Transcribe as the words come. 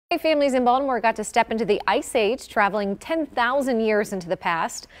Families in Baltimore got to step into the Ice Age, traveling 10,000 years into the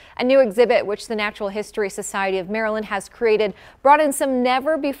past. A new exhibit, which the Natural History Society of Maryland has created, brought in some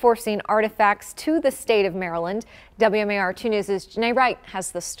never-before-seen artifacts to the state of Maryland. WMAR 2 News' Janae Wright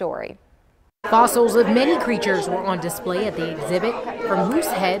has the story. Fossils of many creatures were on display at the exhibit, from moose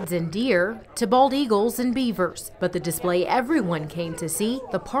heads and deer to bald eagles and beavers. But the display everyone came to see,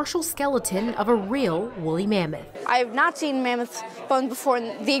 the partial skeleton of a real woolly mammoth. I've not seen mammoth bones before,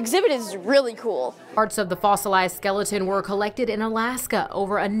 and the exhibit is really cool. Parts of the fossilized skeleton were collected in Alaska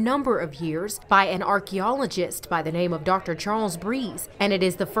over a number of years by an archaeologist by the name of Dr. Charles Breeze, and it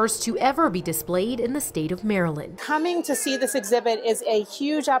is the first to ever be displayed in the state of Maryland. Coming to see this exhibit is a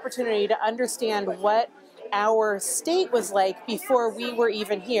huge opportunity to understand what our state was like before we were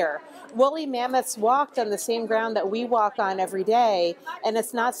even here. Woolly mammoths walked on the same ground that we walk on every day, and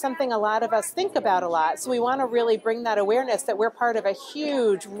it's not something a lot of us think about a lot. So we want to really bring that awareness that we're part of a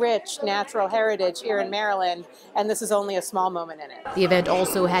huge, rich natural heritage here in Maryland, and this is only a small moment in it. The event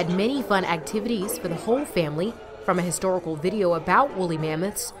also had many fun activities for the whole family, from a historical video about woolly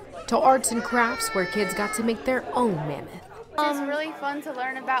mammoths to arts and crafts where kids got to make their own mammoth. It's really fun to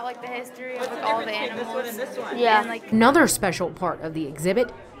learn about the history of all the animals. Yeah. And, Another special part of the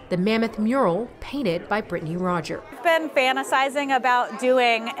exhibit, the Mammoth mural painted by Brittany Roger. I've been fantasizing about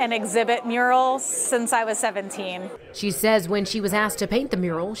doing an exhibit mural since I was 17. She says when she was asked to paint the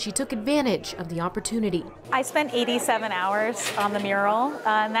mural, she took advantage of the opportunity. I spent 87 hours on the mural,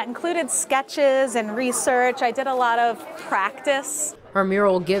 and that included sketches and research. I did a lot of practice. Her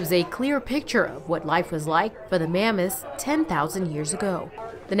mural gives a clear picture of what life was like for the mammoths 10,000 years ago.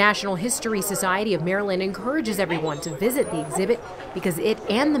 The National History Society of Maryland encourages everyone to visit the exhibit because it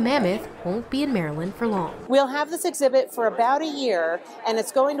and the mammoth won't be in Maryland for long. We'll have this exhibit for about a year, and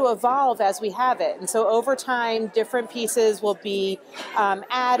it's going to evolve as we have it. And so over time, different pieces will be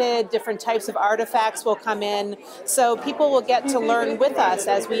added, different types of artifacts will come in, so people will get to learn with us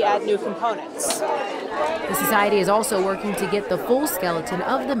as we add new components. The Society is also working to get the full skeleton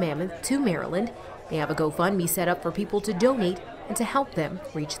of the mammoth to Maryland. They have a GoFundMe set up for people to donate and to help them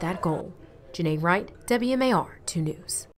reach that goal. Janae Wright, WMAR 2 News.